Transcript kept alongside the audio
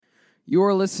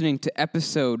You're listening to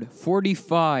episode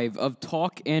 45 of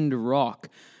Talk and Rock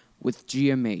with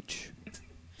GMH.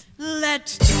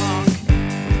 Let's talk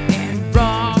and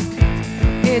rock.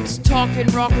 It's Talk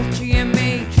and Rock with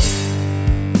GMH.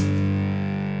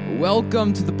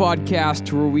 Welcome to the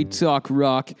podcast where we talk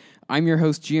rock. I'm your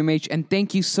host, GMH, and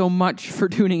thank you so much for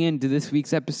tuning in to this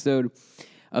week's episode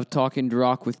of Talk and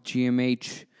Rock with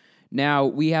GMH. Now,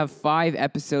 we have 5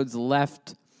 episodes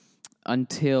left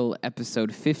until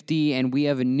episode 50, and we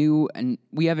have an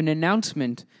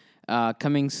announcement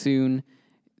coming soon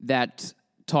that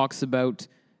talks about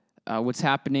what's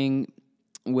happening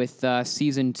with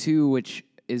season 2, which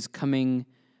is coming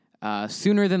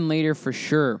sooner than later for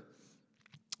sure.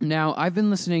 Now, I've been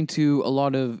listening to a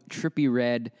lot of Trippie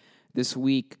Redd this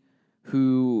week,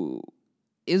 who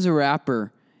is a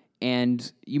rapper,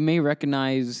 and you may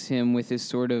recognize him with his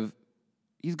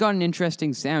he's got an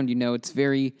interesting sound, it's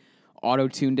very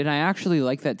auto-tuned, and I actually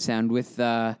like that sound with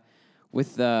a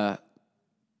lot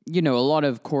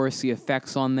of chorusy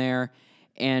effects on there,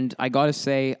 and I gotta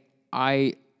say,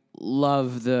 I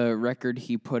love the record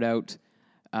he put out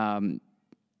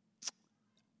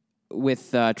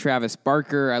with Travis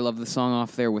Barker. I love the song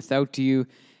off there, Without You,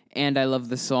 and I love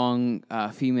the song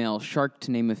Female Shark, to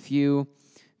name a few.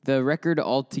 The record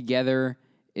altogether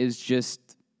is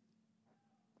just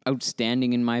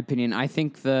outstanding in my opinion. I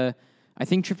think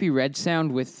Trippie Redd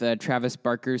sound with Travis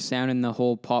Barker's sound and the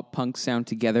whole pop punk sound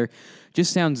together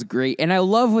just sounds great. And I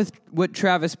love what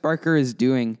Travis Barker is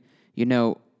doing,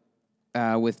 with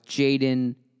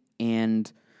Jaden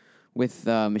and with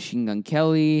Machine Gun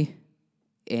Kelly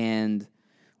and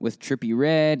with Trippie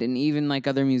Redd and even like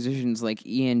other musicians like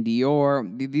Ian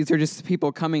Dior. These are just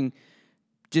people coming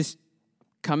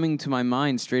to my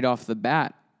mind straight off the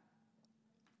bat.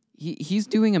 He's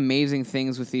doing amazing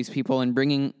things with these people and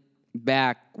bringing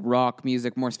back rock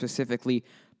music, more specifically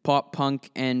pop punk,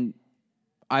 and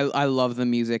I love the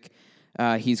music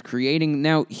he's creating.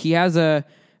 Now, he has a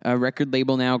record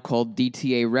label now called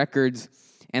DTA Records,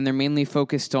 and they're mainly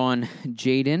focused on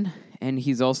Jaden, and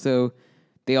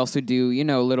they also do,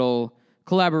 little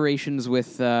collaborations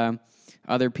with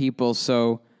other people,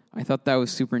 so I thought that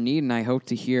was super neat, and I hope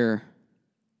to hear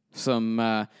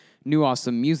some new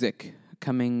awesome music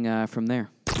coming from there.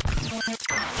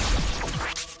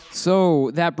 So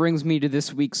that brings me to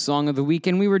this week's Song of the Week,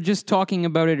 and we were just talking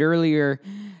about it earlier,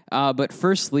 but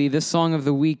firstly, this Song of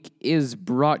the Week is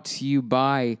brought to you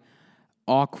by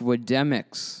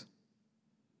Aquademics.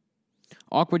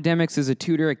 Aquademics is a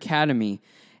tutor academy,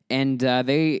 and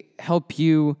they help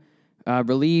you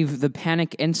relieve the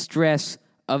panic and stress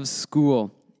of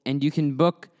school, and you can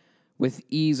book with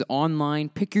ease online.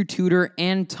 Pick your tutor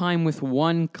and time with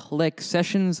one click.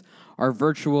 Sessions are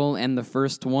virtual, and the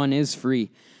first one is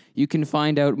free. You can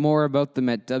find out more about them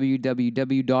at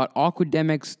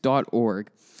www.aquademics.org.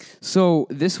 So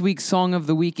this week's Song of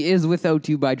the Week is Without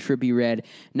You by Trippie Redd.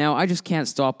 Now, I just can't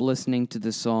stop listening to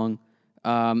this song.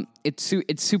 It's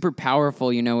super powerful,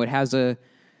 It has a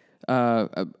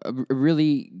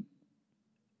really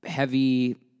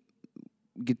heavy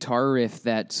guitar riff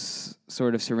that's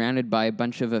sort of surrounded by a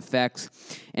bunch of effects,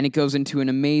 and it goes into an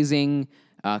amazing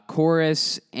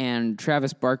chorus, and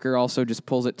Travis Barker also just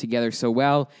pulls it together so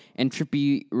well, and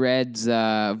Trippie Redd's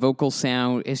vocal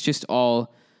sound is just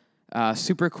all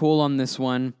super cool on this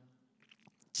one,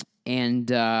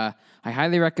 and I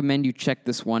highly recommend you check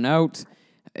this one out.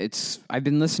 I've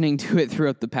been listening to it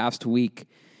throughout the past week,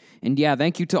 and yeah,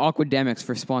 thank you to Aquademics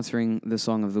for sponsoring the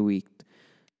Song of the Week.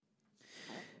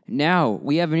 Now,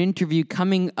 we have an interview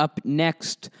coming up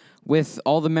next with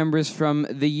all the members from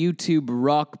the YouTube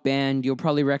rock band. You'll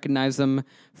probably recognize them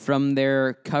from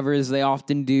their covers. They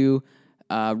often do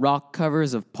rock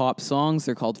covers of pop songs.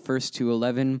 They're called First to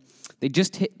 11. They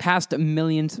just hit past 1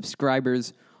 million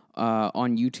subscribers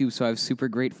on YouTube, so I was super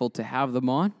grateful to have them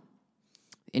on.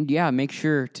 And yeah, make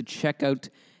sure to check out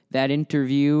that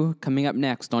interview coming up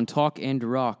next on Talk and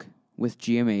Rock with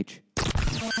GMH.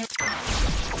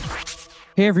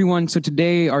 Hey everyone, so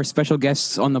today our special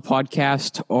guests on the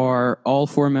podcast are all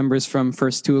 4 members from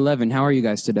First to 11. How are you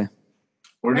guys today?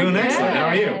 We're doing excellent. How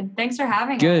are you? Thanks for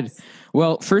having us. Good.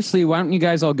 Well, firstly, why don't you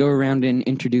guys all go around and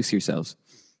introduce yourselves?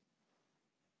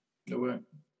 I'm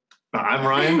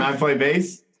Ryan, I play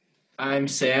bass. I'm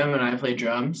Sam, and I play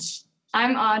drums.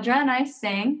 I'm Audra, and I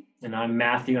sing. And I'm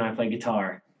Matthew, and I play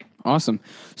guitar. Awesome.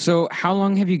 So how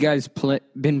long have you guys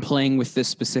been playing with this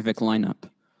specific lineup?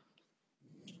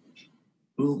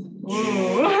 Ooh.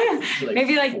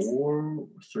 Maybe like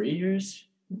 3 years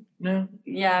now.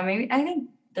 Yeah, maybe I think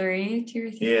 2 or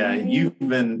 3. Yeah, you've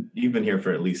been here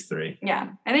for at least 3. Yeah,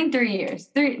 I think 3 years.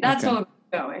 That's okay. what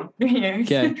we're going. 3 years.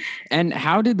 Okay. And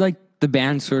how did the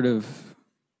band sort of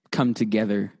come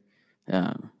together?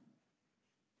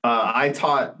 I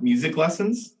taught music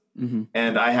lessons, Mm-hmm.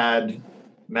 and I had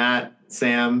Matt,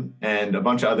 Sam, and a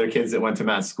bunch of other kids that went to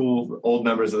Matt's school, old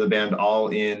members of the band, all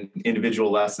in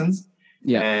individual lessons.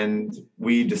 Yeah. And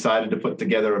we decided to put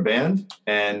together a band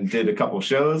and did a couple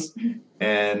shows,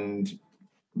 and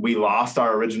we lost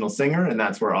our original singer, and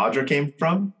that's where Audra came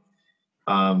from.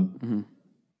 And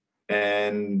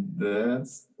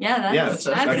that's That's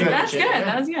good. good.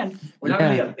 That's good. We're not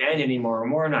really a band anymore. We're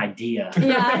more an idea.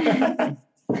 Yeah.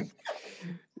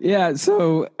 Yeah.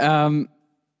 So,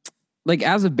 like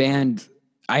as a band,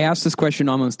 I ask this question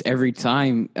almost every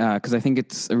time because I think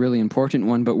it's a really important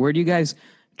one. But where do you guys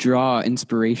draw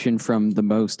inspiration from the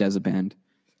most as a band?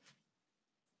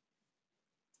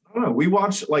 I don't know. We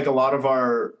watch like a lot of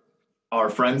our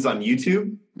friends on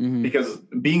YouTube because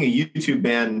being a YouTube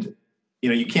band, you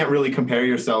know, you can't really compare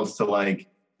yourselves to like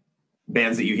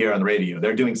bands that you hear on the radio.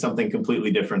 They're doing something completely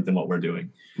different than what we're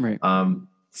doing. Right.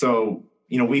 So,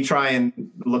 you know, we try and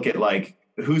look at like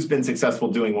who's been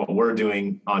successful doing what we're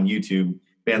doing on YouTube.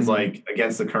 Bands like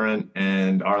Against the Current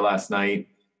and Our Last Night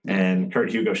and Kurt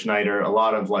Hugo Schneider, a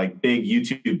lot of like big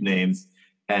YouTube names.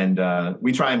 And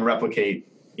we try and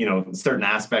replicate, you know, certain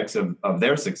aspects of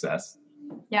their success.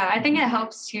 Yeah, I think it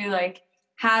helps too, like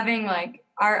having like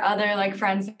our other like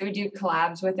friends that we do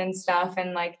collabs with and stuff,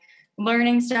 and like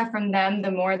learning stuff from them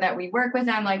the more that we work with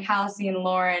them, like Halsey and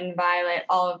Lauren, Violet,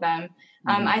 all of them.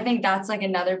 I think that's like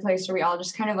another place where we all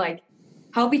just kind of like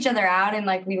help each other out, and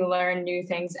like we learn new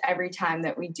things every time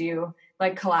that we do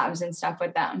like collabs and stuff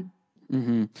with them.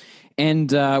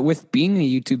 And with being a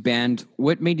YouTube band,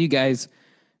 what made you guys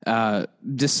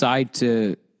decide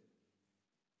to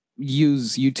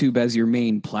use YouTube as your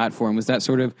main platform? Was that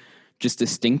sort of just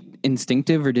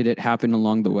instinctive, or did it happen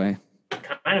along the way?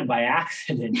 Kind of by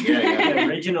accident. The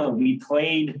original, we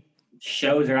played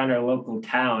shows around our local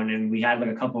town, and we had like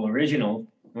a couple originals.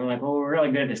 And we're like, well, we're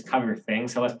really good at this cover thing,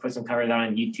 so let's put some covers out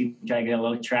on YouTube, try to get a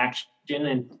little traction,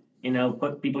 and you know,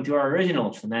 put people to our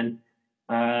originals. And then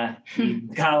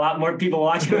we got a lot more people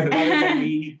watching our covers than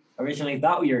we originally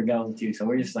thought we were going to. So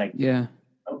we're just like,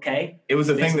 okay, it was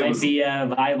a thing that might was be a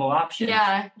viable option.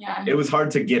 Yeah. It was hard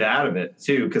to get out of it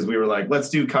too, because we were like, let's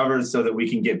do covers so that we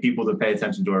can get people to pay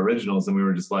attention to our originals, and we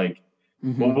were just like,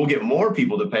 well, we'll get more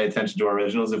people to pay attention to our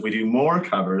originals if we do more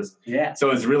covers. Yeah. So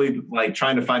it's really like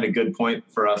trying to find a good point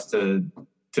for us to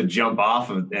jump off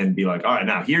of and be like, all right,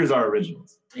 now here's our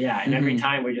originals. Yeah, and every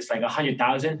time we're just like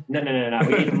 100,000. No.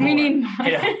 We need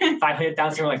more.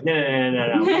 500,000. We're like,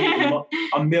 no. We need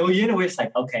a million. We're just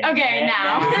like, okay.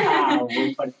 Now.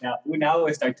 We'll put it out. Now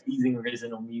we'll start teasing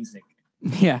original music.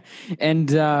 Yeah, and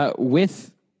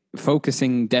with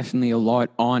focusing definitely a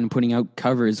lot on putting out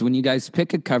covers, when you guys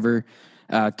pick a cover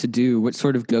to do, what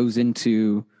sort of goes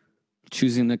into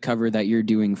choosing the cover that you're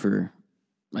doing for,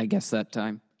 I guess, that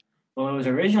time? Well, it was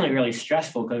originally really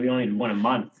stressful because we only did one a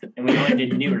month, and we only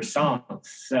did newer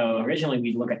songs. So originally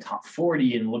we'd look at top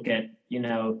 40 and look at, you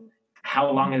know,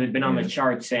 how long has it been on the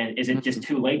charts, and is it just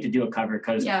too late to do a cover?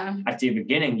 Because at the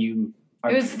beginning you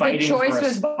are fighting for a spot. The choice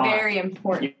was very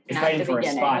important. You're fighting for a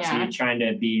spot, so you're trying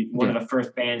to be one of the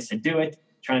first bands to do it,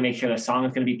 trying to make sure the song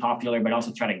is going to be popular, but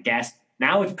also try to guess.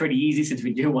 Now it's pretty easy since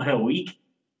we do one a week.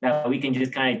 Now we can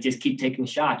just kind of just keep taking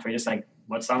shots. We're just like,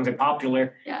 what songs are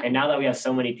popular? And now that we have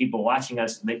so many people watching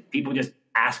us, people just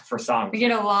ask for songs. We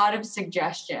get a lot of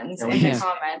suggestions in the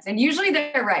comments, and usually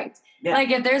they're right. Like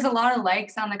if there's a lot of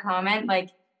likes on the comment,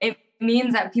 like it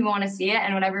means that people want to see it,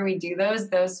 and whenever we do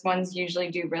those ones usually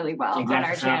do really well on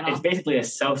our channel. It's basically a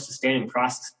self-sustaining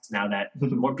process now that the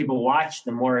more people watch,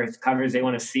 the more covers they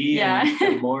want to see, and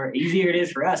the more easier it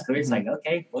is for us, because it's like,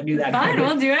 okay, we'll do that. Fine,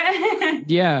 we'll do it.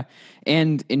 Yeah,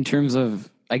 and in terms of,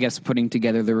 I guess, putting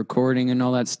together the recording and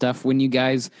all that stuff, when you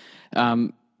guys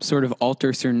sort of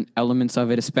alter certain elements of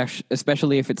it,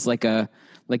 especially if it's like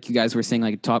you guys were saying,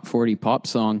 like a top 40 pop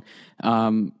song,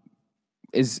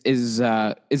 is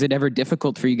it ever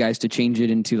difficult for you guys to change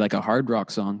it into like a hard rock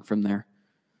song from there?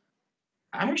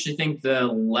 I actually think the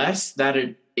less that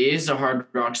it is a hard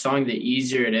rock song, the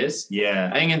easier it is.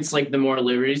 Yeah. I think it's like the more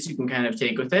liberties you can kind of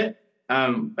take with it.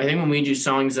 I think when we do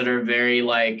songs that are very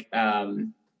like,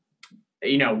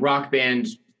 you know, rock band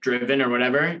driven or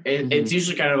whatever, it's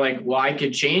usually kind of like, well, I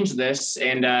could change this,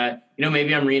 and you know,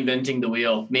 maybe I'm reinventing the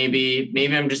wheel. Maybe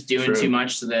I'm just doing too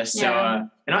much to this. So,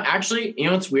 and actually, you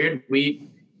know, it's weird.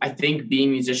 I think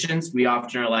being musicians, we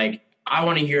often are like, I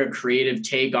want to hear a creative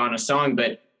take on a song,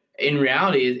 but in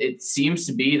reality, it seems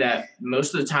to be that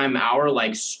most of the time our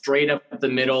like straight up the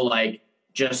middle, like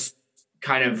just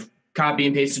kind of copy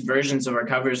and pasted versions of our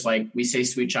covers, like we say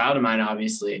Sweet Child of Mine,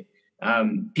 obviously.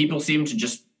 People seem to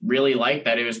just really liked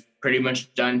that it was pretty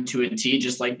much done to a T,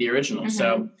 just like the original.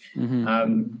 So,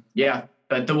 yeah.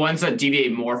 But the ones that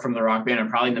deviate more from the Rock Band are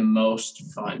probably the most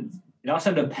fun. It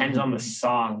also depends on the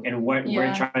song and what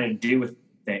we're trying to do with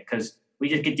it, because we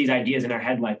just get these ideas in our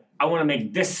head like, I want to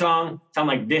make this song sound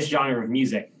like this genre of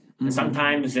music. And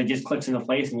sometimes it just clicks into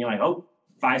place and you're like, oh,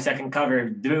 5-second cover,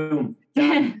 boom,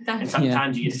 done. And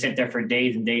sometimes you just sit there for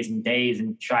days and days and days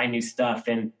and try new stuff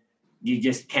and you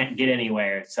just can't get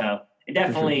anywhere. So it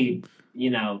definitely,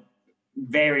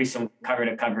 varies from cover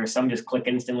to cover. Some just click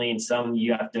instantly and some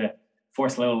you have to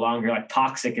force a little longer. Like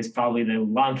Toxic is probably the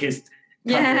longest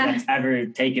cover that's ever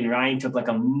taken. Ryan took like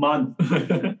a month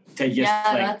to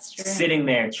just sitting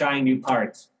there trying new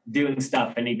parts, doing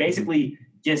stuff, and he basically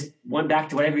just went back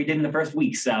to whatever he did in the first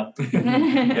week. So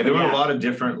there were a lot of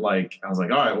different, like, I was like,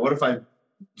 all right, what if I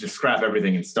just scrap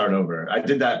everything and start over? I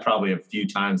did that probably a few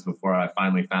times before I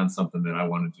finally found something that I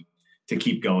wanted to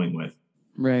keep going with.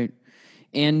 Right.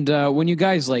 And when you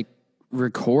guys like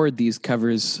record these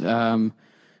covers,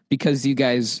 because you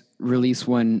guys release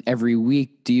one every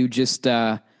week, do you just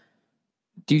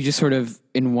sort of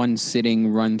in one sitting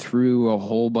run through a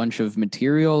whole bunch of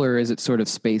material, or is it sort of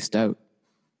spaced out?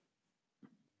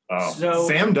 Oh, so,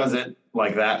 Sam does it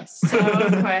like that. So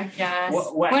quick, yes.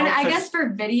 I guess for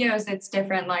videos, it's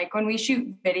different. Like when we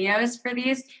shoot videos for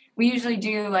these, we usually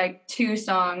do like 2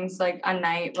 songs like a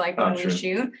night, like when we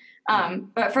shoot.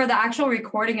 But for the actual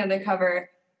recording of the cover,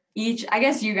 I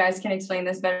guess you guys can explain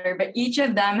this better, but each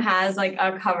of them has like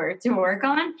a cover to work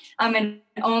on. And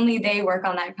only they work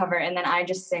on that cover, and then I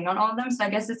just sing on all of them. So I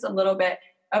guess it's a little bit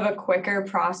of a quicker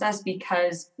process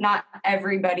because not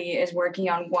everybody is working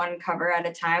on one cover at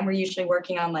a time. We're usually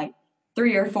working on like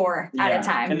 3 or 4 at a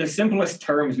time. In the simplest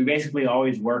terms, we basically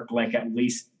always work like at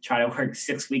least try to work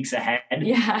 6 weeks ahead.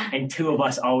 Yeah. And 2 of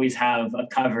us always have a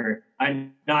cover.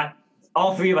 And not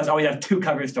all 3 of us always have 2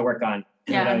 covers to work on,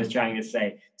 is what I was trying to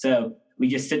say. So we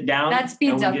just sit down. That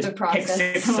speeds up the process.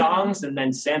 Pick 6 songs, and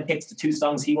then Sam picks the 2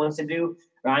 songs he wants to do.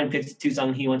 Ryan picks the 2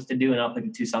 songs he wants to do, and I'll pick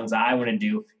the 2 songs that I want to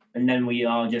do. And then we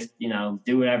all just,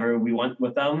 do whatever we want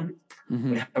with them.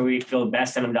 Whatever we feel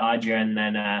best, send them to Audra, and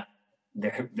then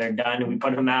they're done. And we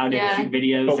put them out and shoot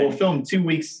videos. But we'll film 2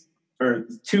 weeks or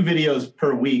 2 videos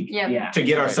per week to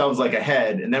get ourselves like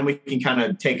ahead. And then we can kind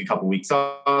of take a couple weeks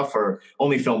off or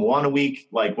only film 1 a week,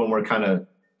 like when we're kind of,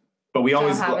 but we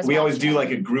always do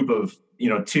like a group of,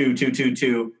 2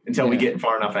 until we get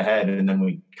far enough ahead. And then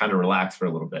we kind of relax for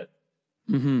a little bit.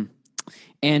 Mm-hmm.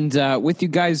 And with you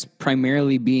guys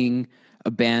primarily being a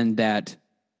band that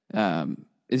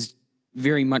is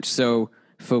very much so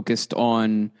focused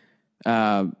on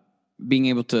being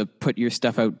able to put your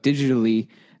stuff out digitally,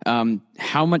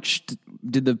 how much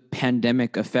did the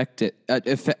pandemic affect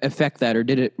that, or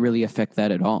did it really affect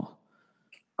that at all?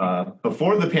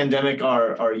 Before the pandemic,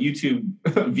 our YouTube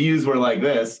views were like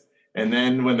this. And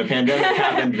then when the pandemic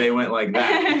happened, they went like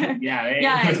that.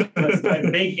 It was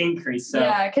a big increase. So.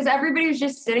 Yeah, because everybody was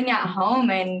just sitting at home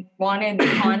and wanted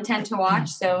content to watch.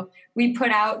 So we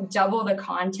put out double the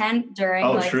content during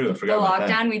the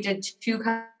lockdown. We did 2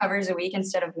 covers a week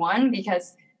instead of 1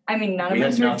 because, none of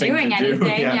us were doing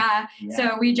anything.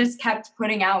 So we just kept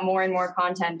putting out more and more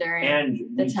content during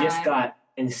the time. Just got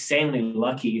insanely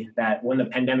lucky that when the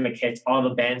pandemic hits, all the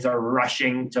bands are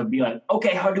rushing to be like,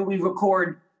 okay, how do we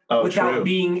record without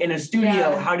being in a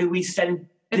studio? How do we send?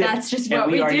 But that's just what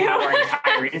we do. We already have our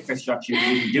entire infrastructure.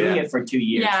 We've been doing it for 2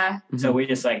 years. Yeah. So we're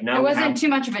just like, no. It wasn't too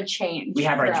much of a change. We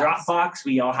have our Dropbox.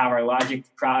 We all have our Logic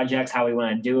projects, how we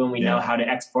want to do them. We know how to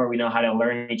export. We know how to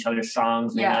learn each other's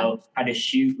songs. We know how to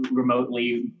shoot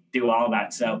remotely, do all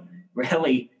that. So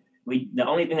really, the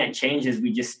only thing that changed is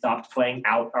we just stopped playing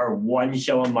out our 1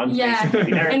 show a month. Yeah,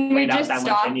 and we just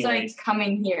stopped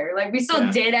coming here. Like we still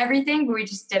did everything, but we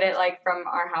just did it like from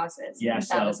our houses. Yeah,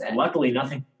 so luckily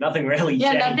nothing really changed.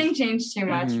 Yeah, nothing changed too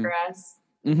much for us.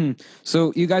 Mm-hmm.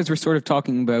 So you guys were sort of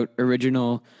talking about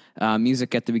original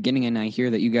music at the beginning, and I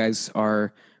hear that you guys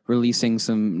are releasing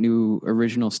some new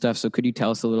original stuff. So could you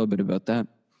tell us a little bit about that?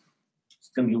 It's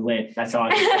going to be lit. That's all.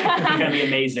 It's going to be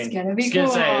amazing. It's going to be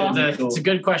cool. It's a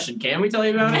good question. Can we tell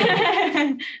you about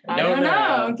it? I don't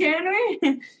know. Can we? I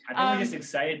think we're just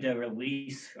excited to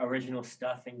release original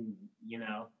stuff. And,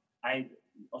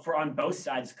 on both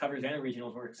sides, covers and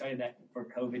originals, we're excited that for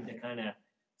COVID to kind of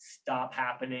stop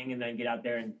happening and then get out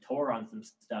there and tour on some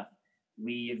stuff.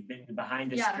 We have been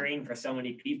behind the screen for so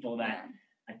many people that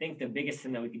I think the biggest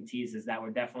thing that we can tease is that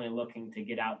we're definitely looking to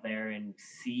get out there and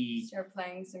start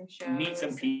playing some shows, meet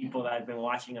some people that have been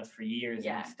watching us for years,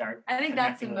 and start. I think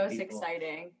that's the most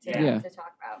exciting to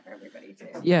talk about for everybody too.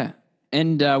 Yeah,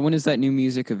 and when is that new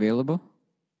music available?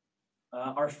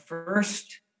 Our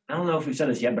first I don't know if we've said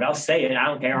this yet, but I'll say it. I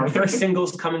don't care. Our first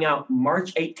single's coming out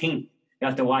March 18th. You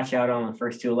have to watch out on the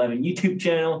First 211 YouTube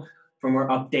channel for more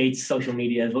updates, social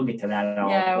medias. We'll get to that all.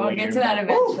 Yeah, we'll get to that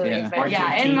eventually. Yeah. But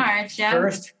in March, yeah.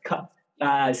 First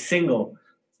single.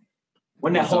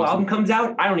 When that whole album comes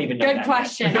out, I don't even know. Good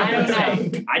question. I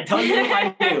don't know. I tell you if I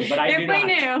do, but I do not.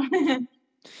 If we knew.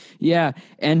 Yeah,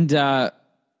 and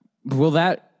will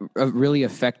that really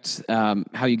affect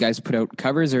how you guys put out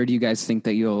covers, or do you guys think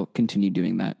that you'll continue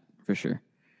doing that for sure?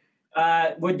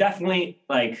 We're definitely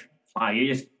wow,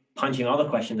 you're just punching all the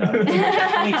questions out. We're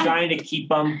definitely trying to keep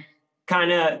them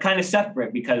kind of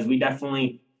separate because we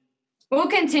definitely we'll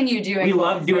continue doing. We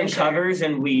love doing covers,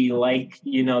 and we like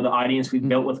the audience we've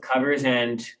built with covers,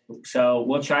 and so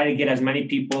we'll try to get as many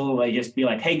people. Just be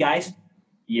like, hey guys,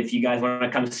 if you guys want to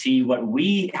come see what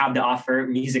we have to offer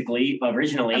musically,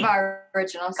 originally, of our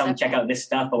original come stuff. check out this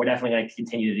stuff. But we're definitely going to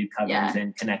continue to do covers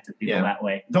and connect with people that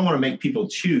way. Don't want to make people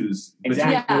choose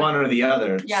Exactly. between one or the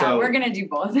other. Yeah, so we're going to do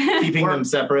both. keeping them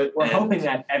separate. We're hoping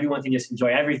that everyone can just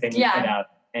enjoy everything we Yeah. put out,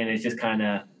 and it's just kind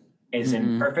of is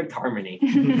in perfect harmony.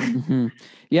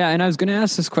 Yeah, and I was going to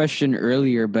ask this question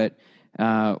earlier, but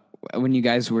when you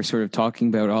guys were sort of talking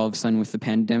about all of a sudden with the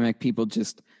pandemic, people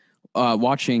just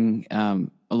watching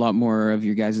a lot more of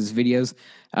your guys' videos.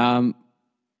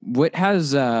 What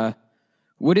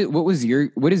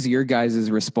is your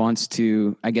guys' response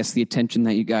to, I guess, the attention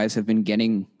that you guys have been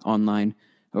getting online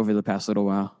over the past little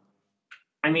while?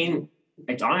 I mean,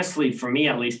 it's honestly, for me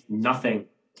at least, nothing.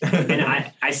 And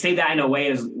I say that in a way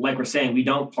as like we're saying, we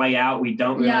don't play out. We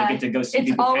don't really get to go see it's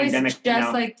people. always pandemic,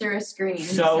 just like through a screen.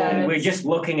 So we're just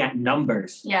looking at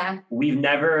numbers. Yeah. We've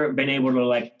never been able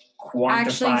to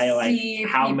quantify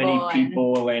how many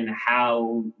people and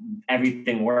how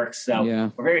everything works. So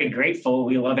we're very grateful.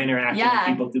 We love interacting with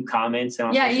people through comments. And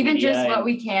on even media just what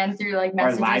we can through our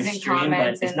messages live and stream,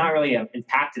 comments. but it's not really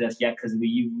impacted us yet because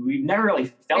we've never really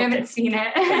felt we haven't it. seen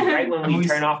it. Right when we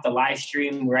turn off the live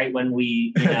stream, right when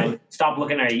we stop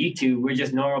looking at our YouTube, we're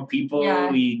just normal people.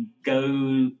 Yeah. We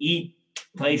go eat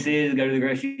places, go to the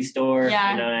grocery store.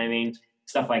 Yeah. You know what I mean?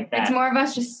 Stuff like that. It's more of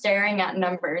us just staring at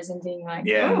numbers and being like,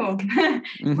 "Ooh,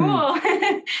 cool,"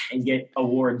 and get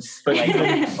awards like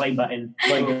the play button.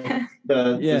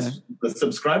 The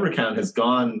subscriber count has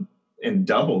gone and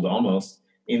doubled almost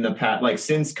in the past.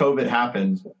 Since COVID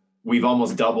happened, we've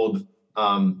almost doubled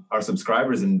our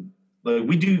subscribers, and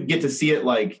we do get to see it.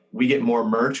 We get more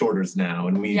merch orders now,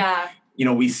 and we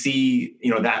we see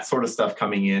that sort of stuff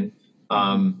coming in.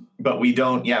 But we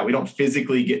don't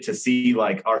physically get to see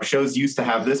our shows used to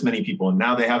have this many people and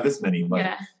now they have this many.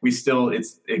 We still,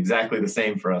 it's exactly the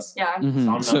same for us. Yeah.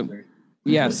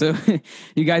 Mm-hmm. So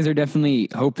you guys are definitely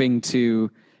hoping to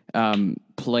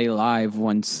play live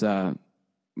once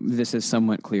this is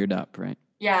somewhat cleared up, right?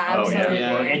 Yeah, absolutely.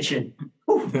 We're itching.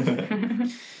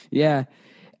 Yeah.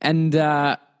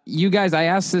 And you guys, I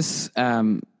asked this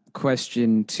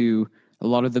question to a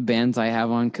lot of the bands I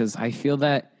have on because I feel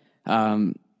that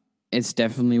it's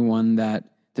definitely one that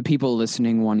the people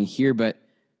listening want to hear. But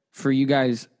for you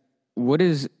guys, what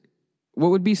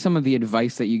would be some of the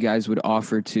advice that you guys would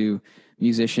offer to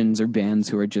musicians or bands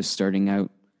who are just starting out?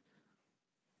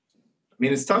 I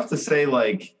mean, it's tough to say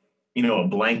a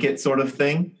blanket sort of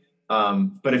thing.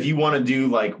 But if you want to do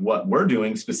what we're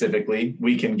doing specifically,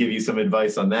 we can give you some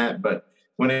advice on that. But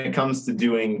when it comes to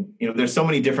doing, there's so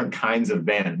many different kinds of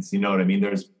bands, you know what I mean?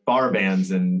 There's bar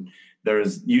bands and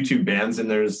there's YouTube bands and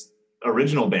there's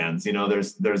original bands,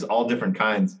 there's all different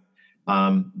kinds.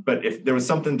 But if there was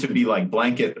something to be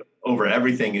blanket over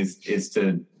everything is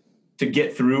to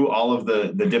get through all of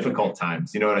the difficult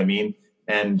times, you know what I mean?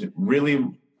 And really,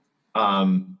 I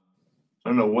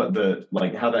don't know what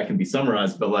how that can be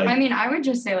summarized, but I mean, I would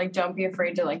just say don't be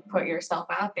afraid to put yourself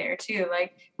out there too.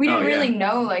 We didn't really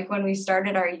know when we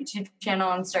started our YouTube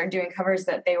channel and started doing covers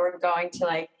that they were going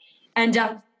to end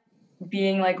up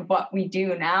being what we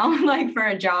do now, for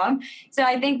a job. So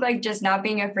I think just not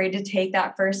being afraid to take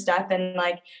that first step and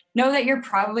know that you're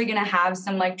probably going to have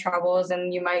some troubles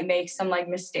and you might make some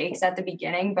mistakes at the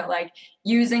beginning, but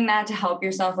using that to help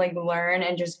yourself learn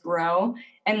and just grow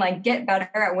and get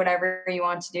better at whatever you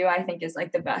want to do, I think is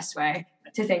the best way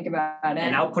to think about it.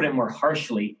 And I'll put it more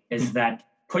harshly is that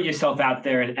put yourself out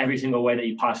there in every single way that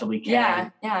you possibly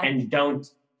can. Yeah. And don't,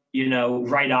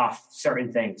 write off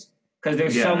certain things. Because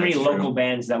there's so many local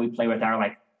bands that we play with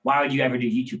are why would you ever do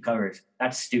YouTube covers?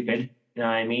 That's stupid. You know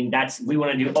what I mean? We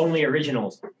want to do only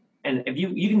originals. And if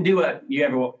you can do what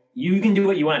you can do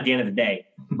what you want at the end of the day,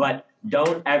 but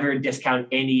don't ever discount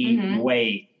any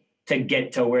way to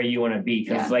get to where you want to be.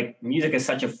 Because music is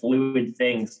such a fluid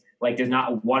thing. There's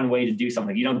not one way to do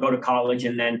something. You don't go to college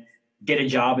and then get a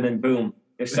job and then boom,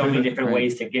 There's so many different Right.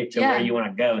 ways to get to where you want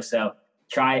to go. So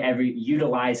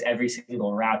utilize every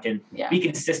single route and be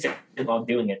consistent while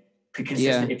doing it. Be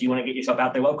consistent. If you want to get yourself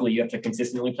out there locally, you have to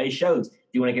consistently play shows. If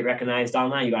you want to get recognized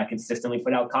online, you got to consistently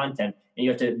put out content, and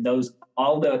you have to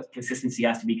all the consistency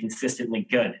has to be consistently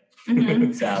good.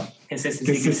 Mhm. So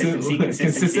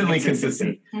consistently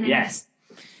consistent. Mhm. Yes.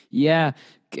 Yeah,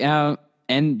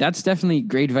 and that's definitely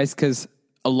great advice because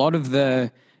a lot of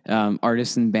the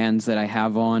artists and bands that I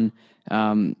have on,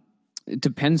 it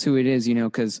depends who it is,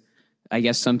 because I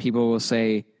guess some people will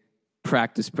say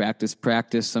practice, practice,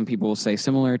 practice. Some people will say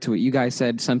similar to what you guys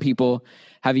said. Some people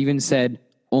have even said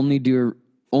only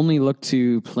look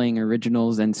to playing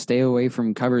originals and stay away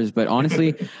from covers. But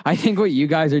honestly, I think what you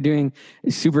guys are doing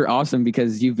is super awesome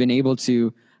because you've been able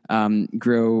to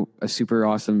grow a super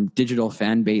awesome digital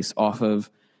fan base off of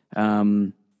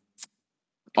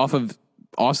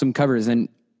awesome covers. And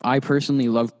I personally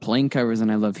love playing covers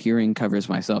and I love hearing covers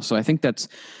myself. So I think that's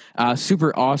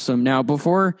super awesome. Now,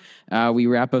 before we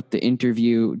wrap up the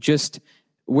interview, just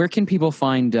where can people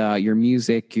find your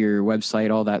music, your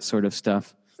website, all that sort of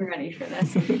stuff? I'm ready for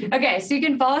this. Okay, so you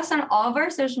can follow us on all of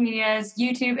our social medias,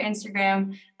 YouTube,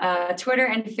 Instagram, Twitter,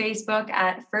 and Facebook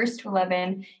at First to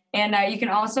 11. And you can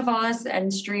also follow us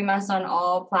and stream us on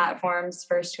all platforms,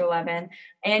 First to 11.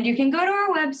 And you can go to our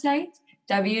website,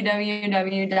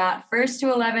 www.first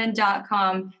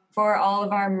to11.com, for all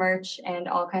of our merch and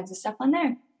all kinds of stuff on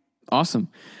there. Awesome.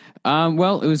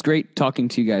 Well, it was great talking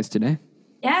to you guys today.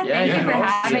 Yeah, thank you for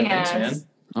having us. Thanks, man.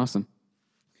 Awesome.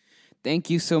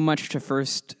 Thank you so much to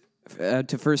First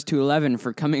to 11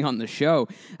 for coming on the show.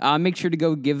 Make sure to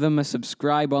go give them a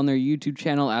subscribe on their YouTube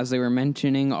channel, as they were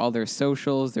mentioning, all their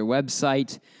socials, their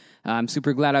website. I'm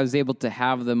super glad I was able to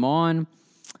have them on.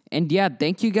 And yeah,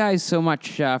 thank you guys so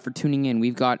much for tuning in.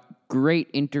 We've got great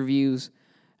interviews,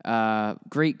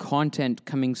 great content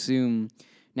coming soon.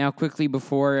 Now, quickly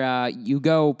before you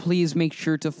go, please make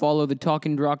sure to follow the Talk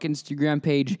and Rock Instagram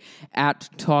page at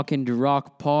Talk and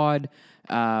Rock Pod.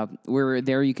 Where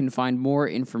there you can find more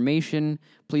information.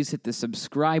 Please hit the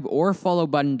subscribe or follow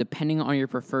button depending on your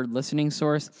preferred listening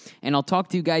source. And I'll talk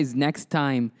to you guys next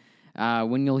time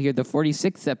when you'll hear the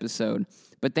 46th episode.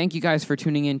 But thank you guys for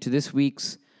tuning in to this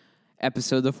week's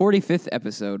episode, the 45th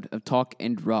episode of Talk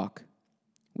and Rock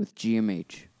with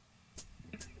GMH.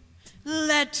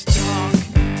 Let's talk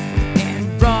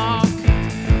and rock.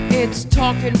 It's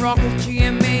Talk and Rock with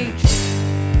GMH.